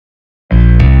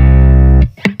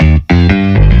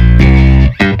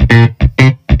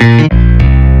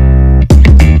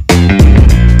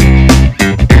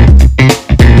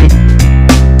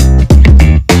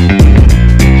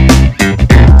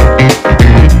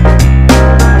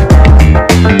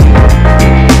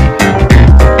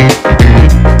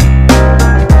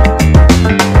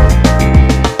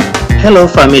Hello,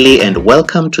 family, and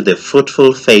welcome to the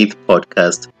Fruitful Faith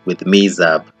Podcast with me,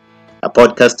 Zab, a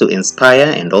podcast to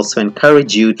inspire and also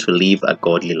encourage you to live a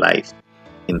godly life.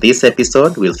 In this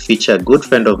episode, we'll feature a good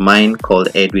friend of mine called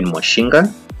Edwin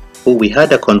Mwashinga, who we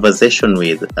had a conversation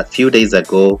with a few days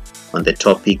ago on the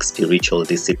topic spiritual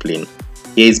discipline.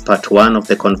 Here is part one of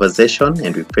the conversation,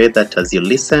 and we pray that as you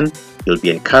listen, you'll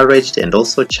be encouraged and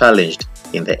also challenged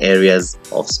in the areas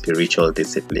of spiritual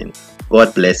discipline.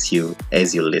 God bless you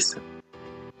as you listen.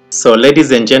 So,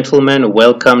 ladies and gentlemen,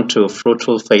 welcome to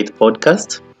Fruitful Faith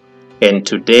Podcast. And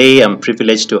today I'm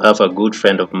privileged to have a good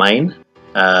friend of mine.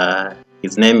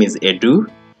 His name is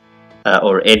Edu,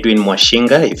 or Edwin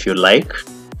Mwashinga, if you like.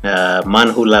 A man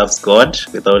who loves God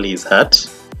with all his heart.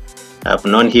 I've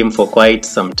known him for quite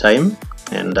some time,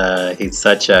 and he's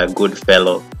such a good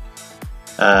fellow.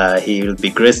 He will be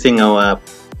gracing our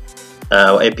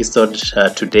episode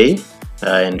today,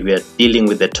 and we are dealing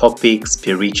with the topic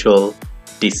spiritual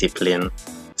discipline.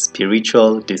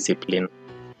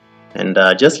 And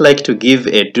just like to give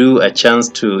Edu a chance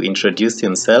to introduce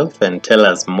himself and tell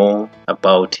us more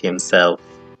about himself.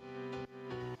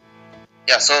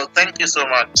 Yeah, so thank you so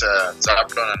much,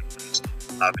 Zablon, and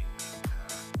for having me.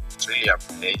 It's really a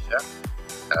pleasure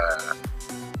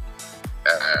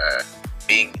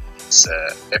being in this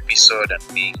episode and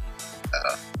being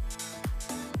a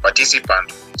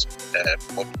participant in this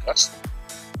podcast.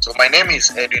 So my name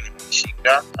is Edwin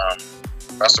Mwashinga.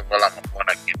 First of all, I'm a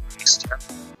born-again Christian.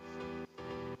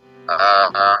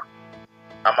 I'm a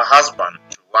husband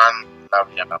to one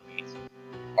lovely and amazing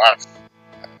wife.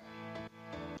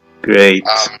 Great.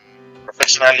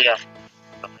 Professionally, I'm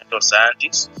a mental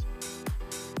scientist.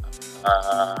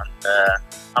 And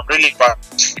I'm really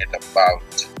passionate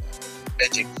about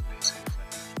making spaces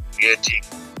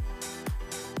and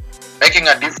making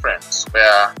a difference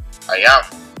where I am,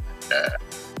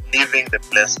 leaving the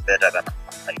place better than I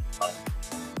found it.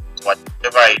 So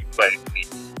whatever I do it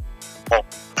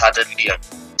wholeheartedly and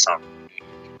something.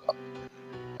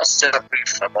 That's just a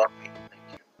brief about me. Thank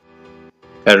you.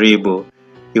 Karibu.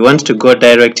 We want to go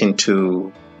direct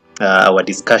into our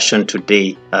discussion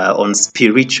today on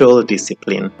spiritual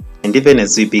discipline. And even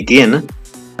as we begin,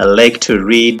 I'd like to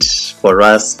read for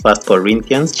us 1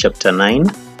 Corinthians chapter 9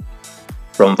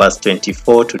 from verse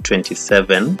 24 to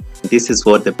 27. This is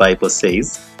what the Bible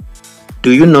says.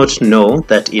 Do you not know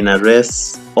that in a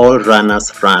race all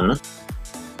runners run,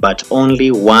 but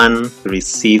only one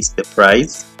receives the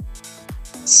prize?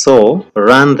 So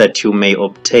run that you may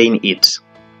obtain it.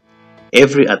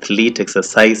 Every athlete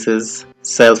exercises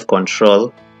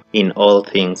self-control in all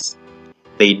things.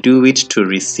 They do it to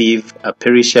receive a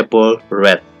perishable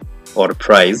wreath or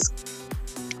prize,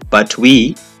 but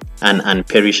we an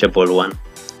unperishable one.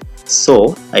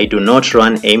 So I do not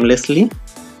run aimlessly.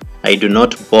 I do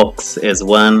not box as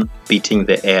one beating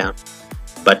the air,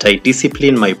 but I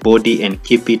discipline my body and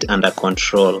keep it under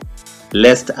control,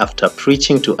 lest after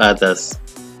preaching to others,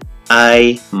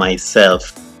 I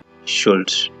myself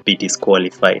should be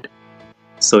disqualified.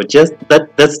 So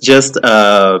that's just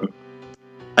an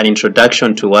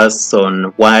introduction to us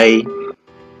on why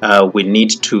we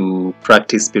need to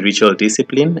practice spiritual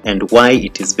discipline and why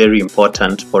it is very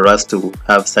important for us to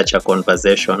have such a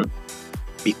conversation,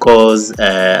 because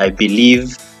I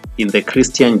believe in the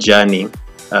Christian journey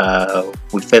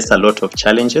we face a lot of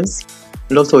challenges,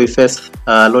 and also we face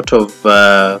a lot of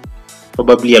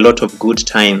probably a lot of good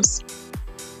times,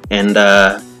 and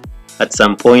at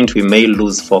some point we may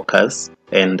lose focus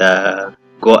and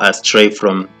go astray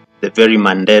from the very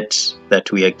mandate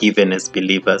that we are given as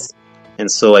believers.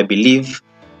 And so I believe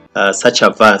such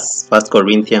a verse, 1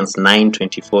 Corinthians 9,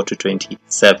 24 to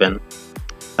 27,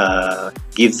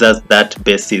 gives us that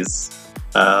basis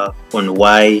on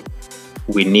why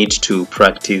we need to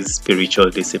practice spiritual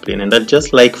discipline. And I'd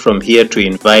just like from here to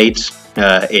invite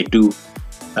Edu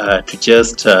to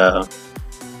just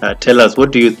tell us,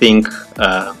 what do you think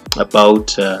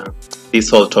about this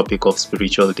whole topic of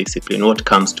spiritual discipline? What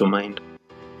comes to mind?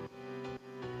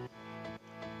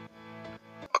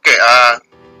 Okay,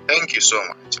 thank you so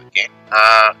much again.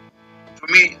 To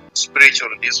me, spiritual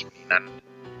discipline, and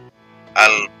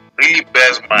I'll really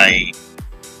base my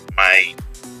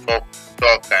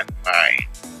talk and my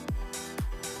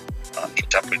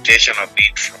interpretation of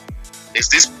it from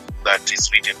this book that is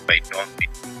written by John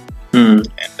and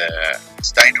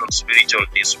it's titled Spiritual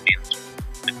Disciplines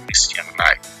in the Christian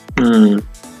Life.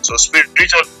 So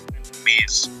spiritual to me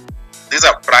is, these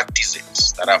are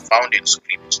practices that are found in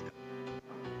Scripture.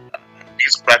 And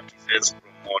these practices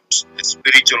promote the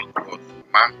spiritual growth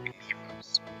among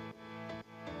believers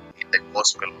in the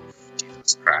gospel of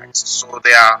Jesus Christ. So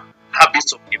they are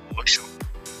habits of devotion,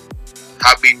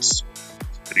 habits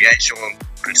experiential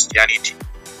Christianity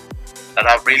that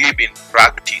have really been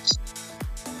practiced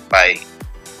by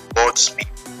God's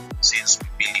people since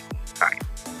biblical time.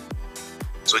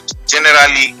 So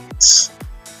generally, it's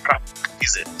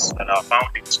practices that are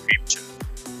found in Scripture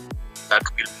that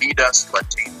will lead us to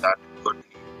attain that godly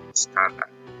standard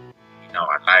in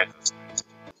our lives as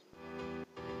Christians.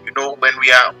 You know, when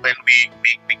we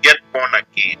get born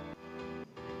again,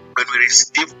 when we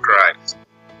receive Christ,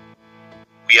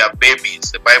 we are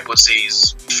babies. The Bible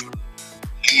says we should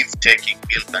live taking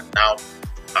milk and now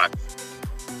heart.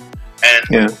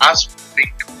 And as we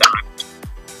think that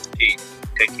state,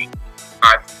 taking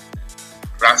heart,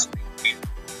 grasping in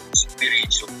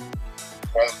spiritual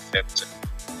concepts,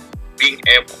 being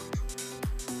able to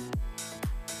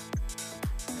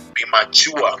be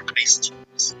mature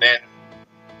Christians, then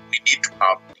we need to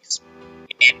have this.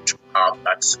 We need to have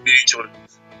that spiritual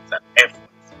discipline, that effort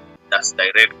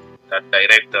that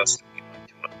direct us to be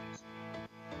mature Christians.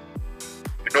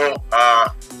 You know,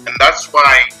 and that's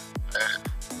why,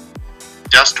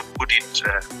 just to put it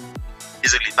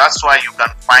easily, that's why you can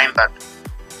find that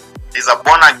there's a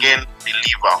born again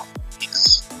believer who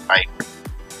is like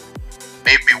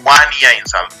maybe 1 year in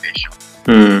salvation.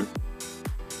 And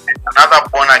another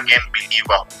born again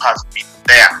believer who has been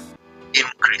there in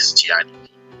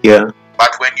Christianity. Yeah.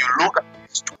 But when you look at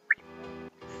these two people,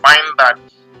 you find that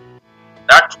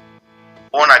that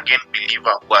born again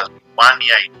believer who has been 1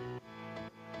 year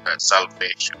in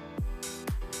salvation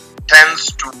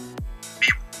tends to be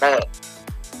more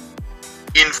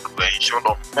influential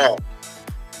or more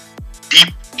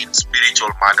deep in spiritual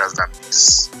matters than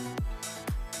this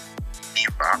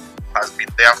believer has been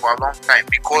there for a long time.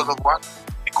 Because of what?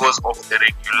 Because of the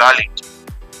regularity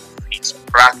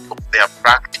of their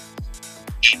practice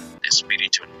in the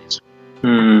spiritual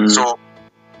discipline. So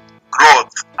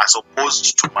growth as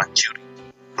opposed to maturity.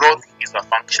 Growth is a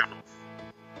function of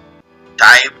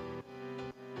time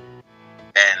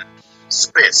and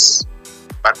space,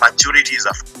 but maturity is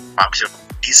a function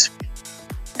of discipline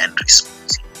and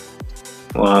responsibility.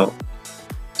 Wow.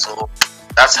 So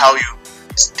that's how you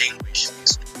distinguish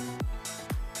these two.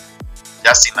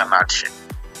 Just in a nutshell.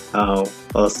 Oh,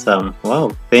 awesome.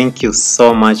 Wow. Thank you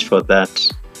so much for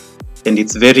that. And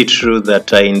it's very true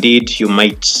that indeed you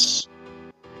might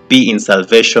be in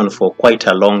salvation for quite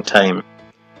a long time,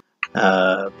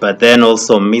 but then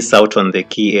also miss out on the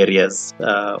key areas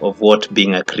of what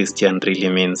being a Christian really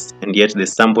means. And yet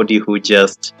there's somebody who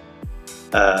just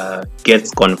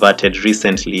gets converted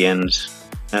recently, and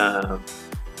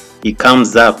he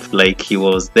comes up like he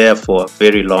was there for a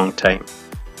very long time.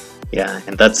 Yeah,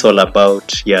 and that's all about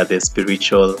the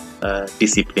spiritual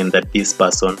discipline that this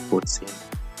person puts in.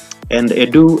 And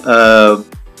Edu,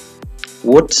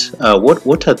 what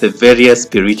are the various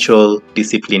spiritual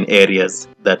discipline areas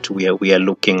that we are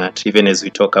looking at, even as we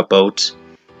talk about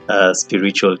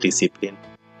spiritual discipline?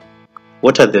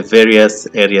 What are the various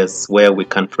areas where we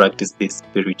can practice this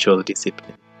spiritual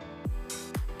discipline?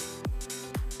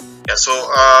 Yeah, so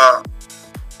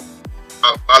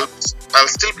I'll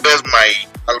still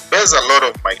base a lot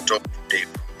of my talk today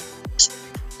from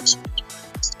spiritual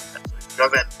discipline. So if you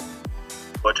haven't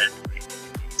gotten to read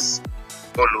this,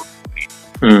 go look for it.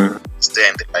 Stay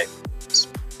in the Bible.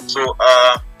 So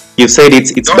you said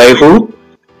it's by who?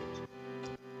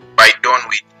 By Don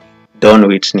Whitney. Don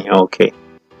Whitney, okay.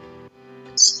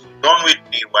 So Don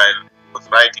Whitney, while he was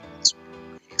writing this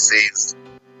book, he says,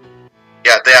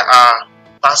 there are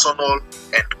personal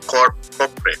and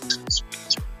corporate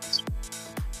spiritualism.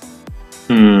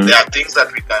 There are things that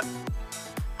we can do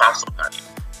personally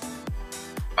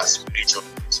as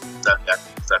spiritualism, and there are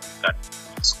things that we can do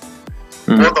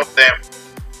personally. Both of them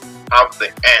have the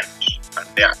end, and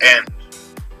their end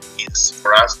is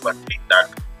for us to attain that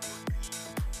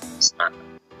standard.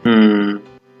 And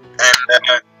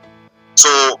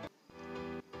so,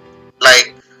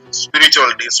 like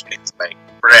spiritual disciplines like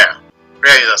prayer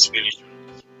is a spiritual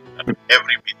discipline that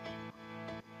every believer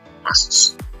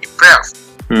must be prayerful.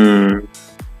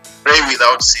 Pray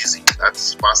without ceasing.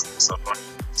 That's 1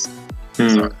 Thessalonians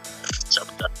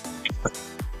chapter 3.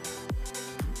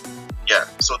 Yeah,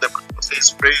 so the Bible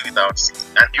says pray without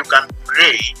ceasing, and you can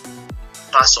pray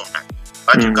personally,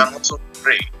 but you can also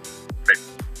pray.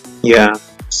 Yeah.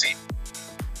 See,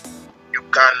 you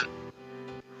can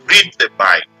read the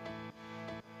Bible,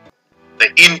 the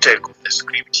intake of the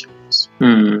scriptures.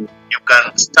 You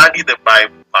can study the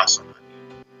Bible personally,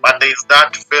 but there is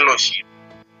that fellowship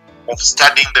of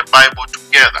studying the Bible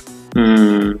together.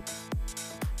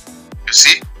 You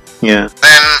see? Yeah.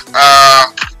 Then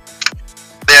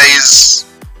there is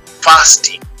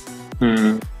fasting.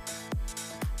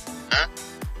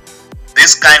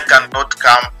 This kind cannot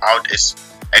come out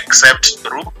except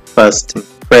through fasting,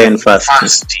 prayer and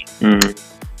fasting.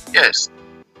 Yes.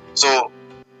 So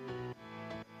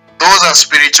those are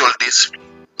spiritual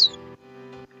disciplines.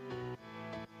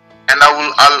 And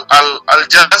I'll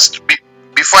just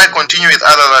before I continue with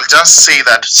others, I'll just say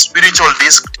that spiritual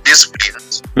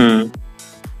disciplines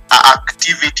are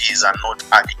activities and not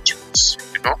attitudes.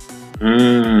 You know,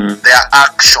 they are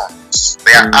actions.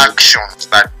 They are actions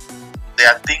that they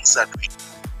are things that we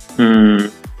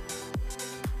do.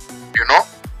 You know.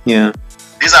 Yeah.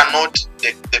 These are not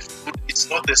the food. It's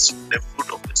not the food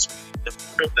of the spirit. The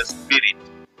food of the spirit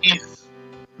is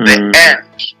the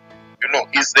end. You know,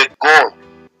 is the goal.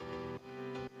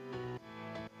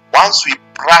 Once we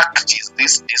practice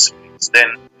these disciplines,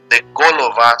 then the goal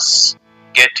of us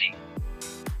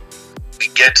we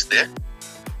get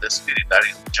the spirit, that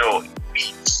is joy,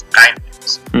 peace,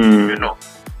 kindness, you know,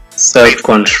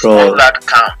 self-control. All that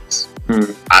comes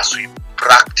as we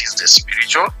practice the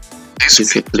spiritual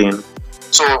discipline.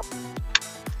 So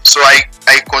I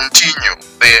continue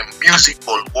the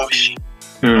musical worship.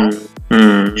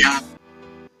 You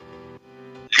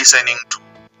listening to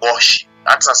worship.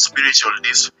 That's a spiritual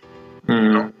discipline. You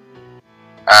know?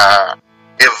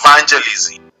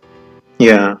 Evangelism.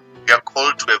 Yeah. We are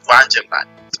called to evangelize.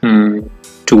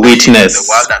 To witness the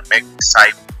world and make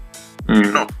disciples.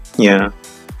 You know? Yeah.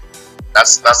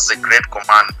 That's the great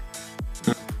commandment.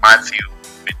 Matthew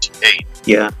 28.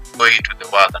 Yeah. Go into the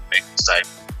world and make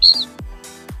disciples.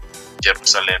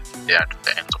 Jerusalem, there to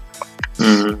the end of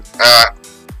the world.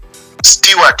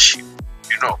 Stewardship.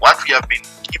 You know, what we have been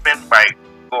given by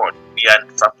God, we are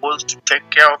supposed to take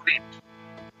care of it.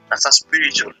 That's a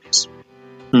spiritual discipline.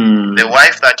 The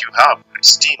wife that you have,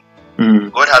 Christine,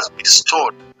 God has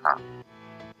bestowed her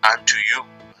unto you.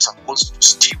 You're supposed to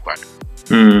steward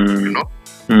her. You know?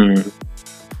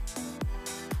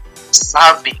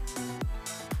 Serving.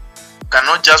 You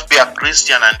cannot just be a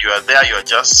Christian and you are there, you're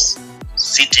just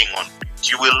sitting on it.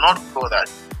 You will not grow that.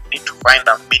 You need to find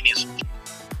a ministry.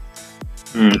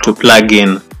 To plug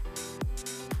in.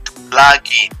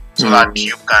 So that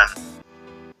you can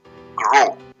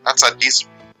grow. That's a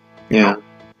discipline. Yeah. You know?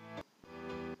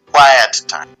 Quiet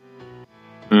time.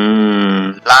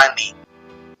 Learning.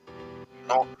 You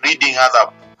know, reading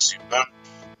other books. You don't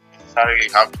necessarily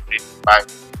have to read the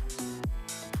Bible.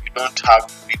 You don't have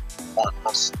to read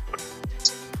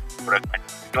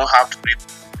You don't have to read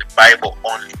the Bible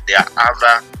only. There are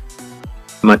other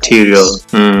material.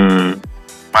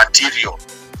 Material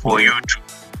for you to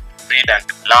read and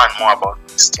to learn more about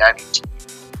Christianity.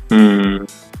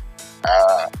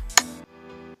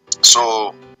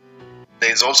 So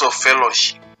there is also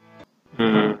fellowship.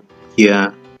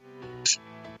 Yeah. You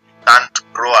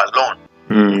can't grow alone.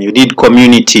 You need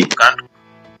community. You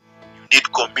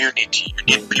need community. You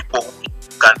need people who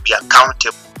can be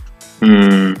accountable.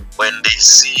 When they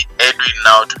see Edwin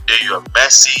now today, you're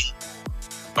messy,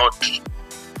 you're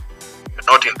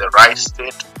not in the right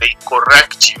state, they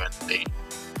correct you and they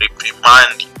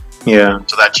reprimand you. Yeah.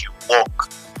 So that you walk.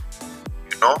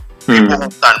 You know, people who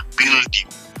can build you.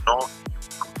 You know,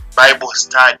 Bible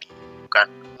study. You can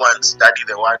go and study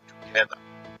the word together.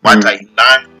 What I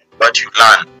learn, what you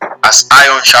learn. As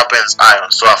iron sharpens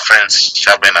iron, so our friends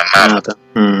sharpen another.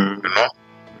 You know.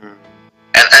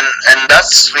 And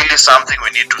that's really something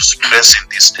we need to stress in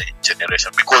this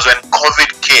generation, because when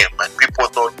COVID came and people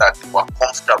thought that they were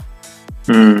comfortable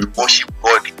to worship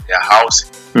God in their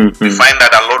houses, we find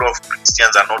that a lot of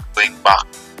Christians are not going back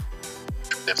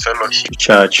to the fellowship,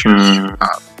 church. You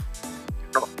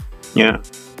know? Yeah.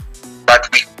 But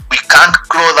we can't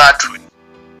grow that way.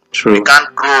 True. We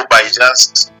can't grow by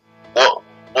just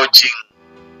watching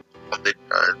on the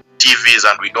TVs,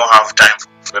 and we don't have time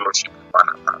for fellowship with one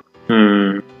another.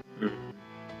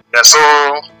 Yeah, so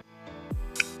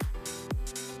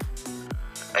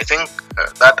I think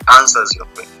that answers your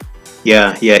question.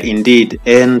 Yeah, indeed.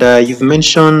 And you've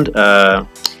mentioned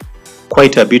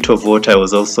quite a bit of what I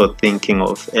was also thinking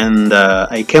of. And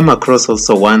I came across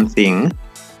also one thing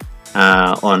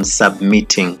on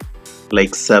submitting,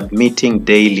 like submitting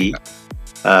daily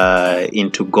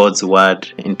into God's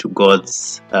word, into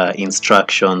God's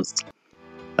instructions.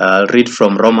 I'll read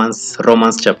from Romans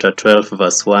chapter 12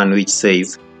 verse 1, which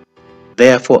says,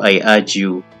 "Therefore I urge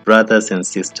you, brothers and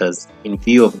sisters, in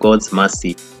view of God's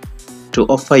mercy, to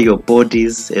offer your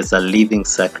bodies as a living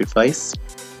sacrifice,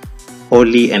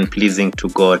 holy and pleasing to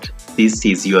God. This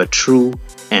is your true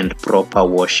and proper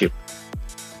worship."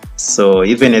 So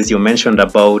even as you mentioned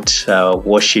about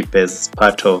worship as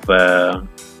part of the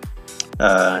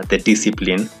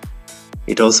discipline,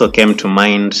 it also came to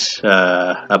mind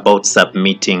about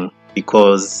submitting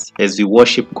because as we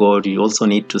worship God, we also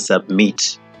need to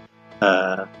submit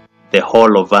the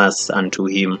whole of us unto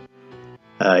Him,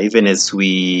 even as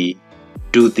we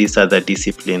do these other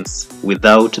disciplines.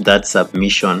 Without that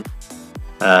submission,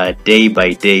 day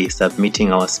by day,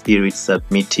 submitting our spirit,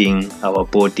 submitting our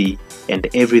body and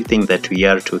everything that we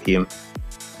are to Him,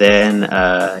 then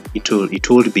it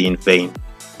will be in vain.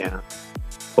 Yeah,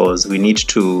 because we need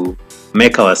to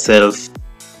make ourselves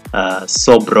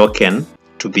so broken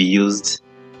to be used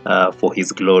for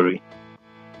His glory.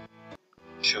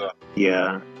 Sure.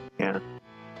 Yeah.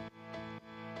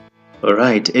 All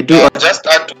right. Just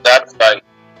add to that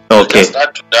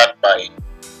by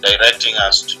directing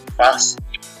us to First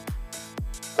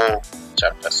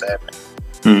chapter 7,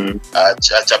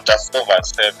 chapter 4,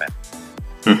 verse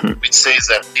 7, which says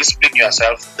that discipline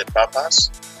yourself for the purpose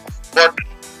of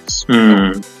godliness.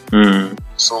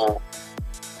 So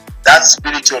that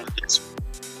spiritual discipline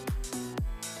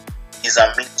is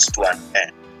a means to an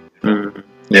end.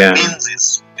 The means is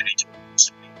spiritual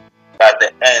discipline, but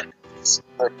the end is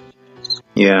godliness.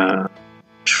 Yeah,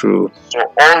 true. So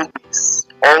all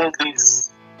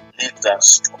this leads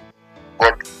us to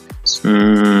godliness.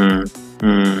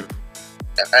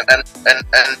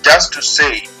 And just to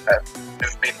say that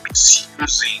we've been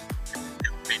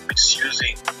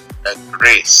misusing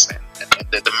grace, and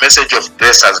the message of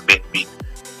grace has been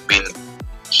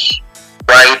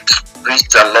quite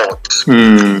preached a lot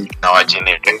in our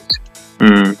generation.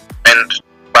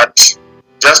 But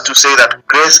just to say that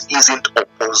grace isn't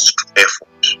opposed to effort.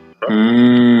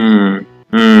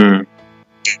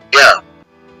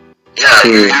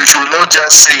 You should not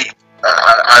just say,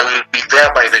 I will be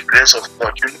there by the grace of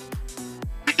God.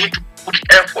 We need to put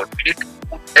effort. We need to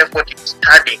put effort in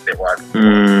studying the word.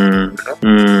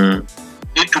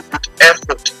 We need to put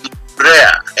effort in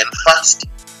prayer and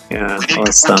fasting. Yeah, we need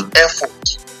awesome. to put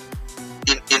effort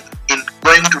in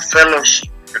going to fellowship.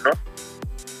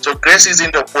 So grace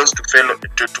isn't opposed to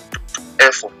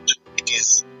effort.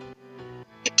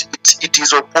 It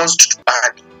is opposed to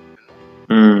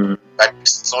earning, but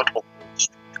it's not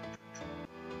opposed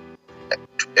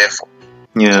to effort.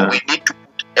 Yeah. So we need to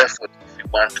put effort if we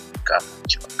want to become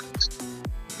mature Christians.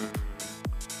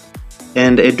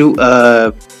 And Edu,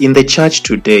 in the church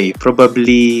today,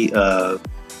 probably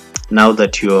now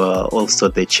that you are also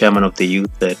the chairman of the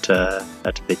youth at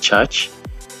the church,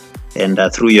 and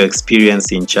through your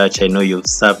experience in church, I know you've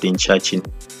served in church in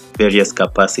various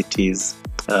capacities.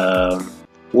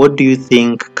 What do you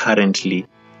think currently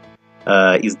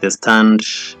is the stand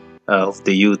of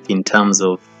the youth in terms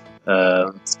of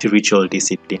spiritual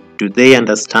discipline? Do they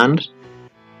understand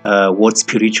what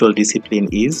spiritual discipline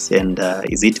is, and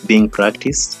is it being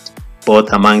practiced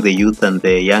both among the youth and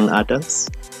the young adults?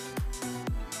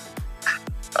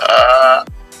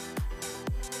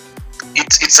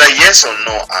 It's a yes or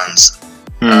no answer.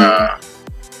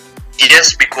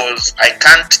 Yes, because I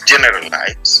can't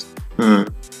generalize.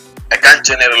 I can't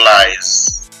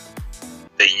generalize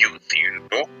the youth,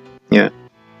 Yeah.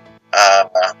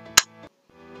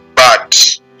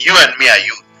 But you and me are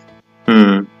youth.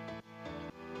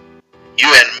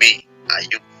 You and me are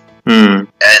youth.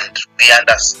 And we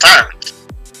understand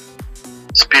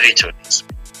spiritualism.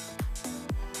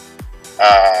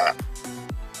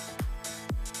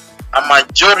 A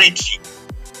majority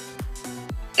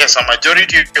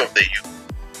of the youth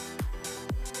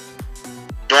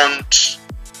don't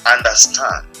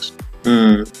understand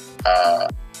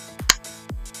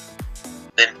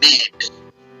the need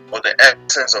or the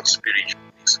essence of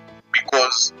spiritualism,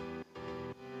 because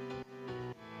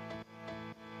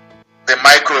the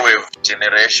microwave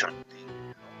generation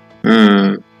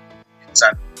thing, it's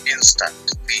an instant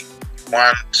thing. You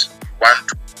want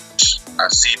to put a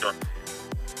seed on the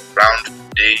ground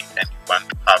today and you want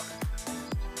to have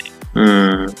it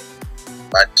today.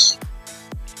 But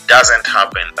it doesn't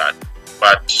happen that way.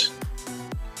 But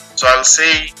so I'll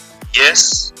say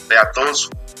yes, there are those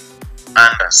who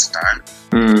understand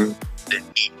the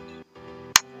need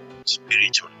for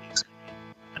spiritualism.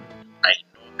 And I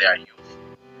know their youth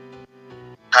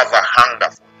have a hunger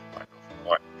for the word of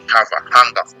God, have a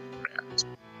hunger for prayers.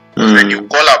 Because when you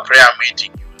call a prayer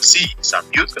meeting, you will see some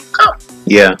youth will come.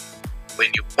 Yeah. When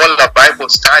you call a Bible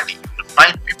study, you will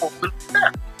find people will be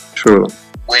there. True.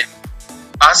 When you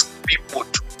ask people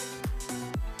to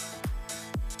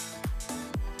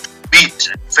meet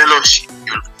and fellowship,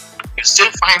 you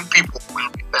still find people who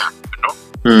will be there,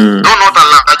 Though not a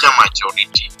larger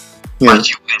majority, but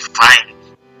you will find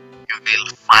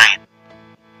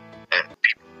people.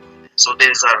 So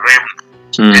there is a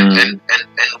remnant. And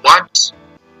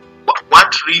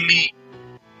what really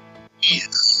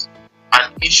is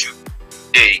an issue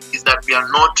today is that we are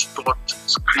not taught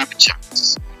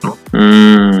scriptures.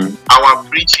 Our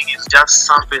preaching is just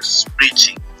surface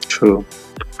preaching. True.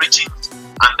 The preaching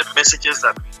and the messages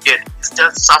that we get is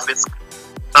just surface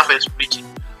preaching,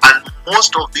 and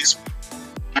most of these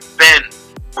depend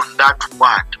on that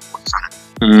word for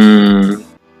Sunday.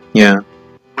 Yeah.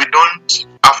 We don't,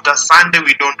 after Sunday,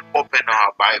 we don't open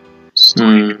our Bibles.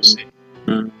 We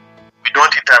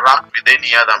don't interact with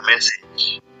any other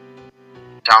message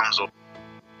in terms of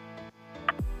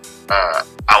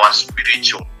our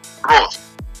spiritual growth,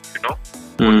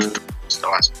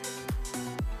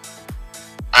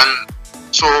 And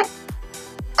so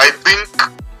I think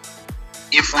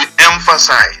if we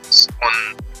emphasize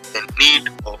on the need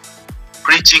of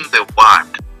preaching the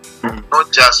word,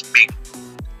 not just being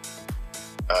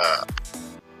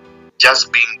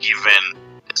given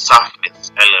the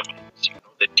surface elements,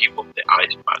 the tip of the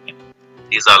iceberg,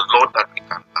 there's a lot that we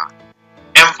can learn.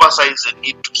 Emphasize the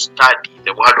need to study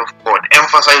the Word of God.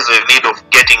 Emphasize the need of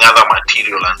getting other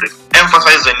material, and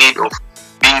emphasize the need of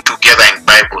being together in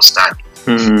Bible study.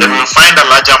 Then we'll find a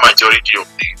larger majority of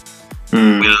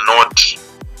them will not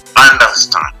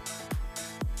understand,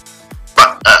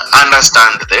 but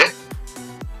understand the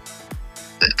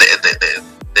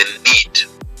need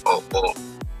or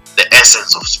the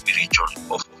essence of spiritual,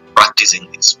 of practicing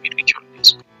this spiritual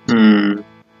discipline.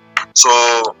 So,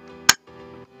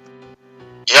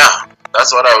 yeah,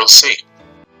 that's what I will say.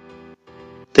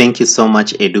 Thank you so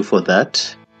much, Edu, for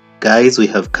that. Guys, we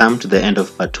have come to the end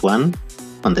of part 1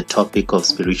 on the topic of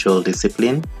spiritual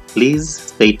discipline. Please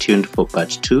stay tuned for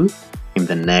part 2 in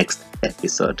the next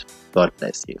episode. God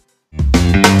bless you.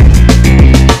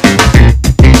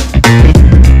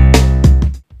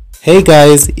 Hey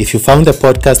guys, if you found the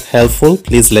podcast helpful,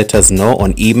 please let us know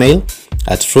on email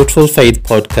at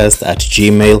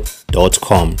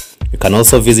fruitfulfaithpodcast@gmail.com. You can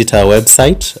also visit our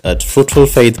website at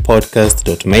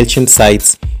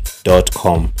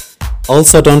fruitfulfaithpodcast.mailchimpsites.com.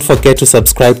 Also, don't forget to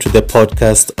subscribe to the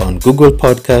podcast on Google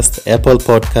Podcast, Apple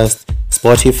Podcast,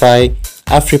 Spotify,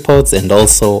 AfriPods, and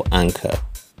also Anchor.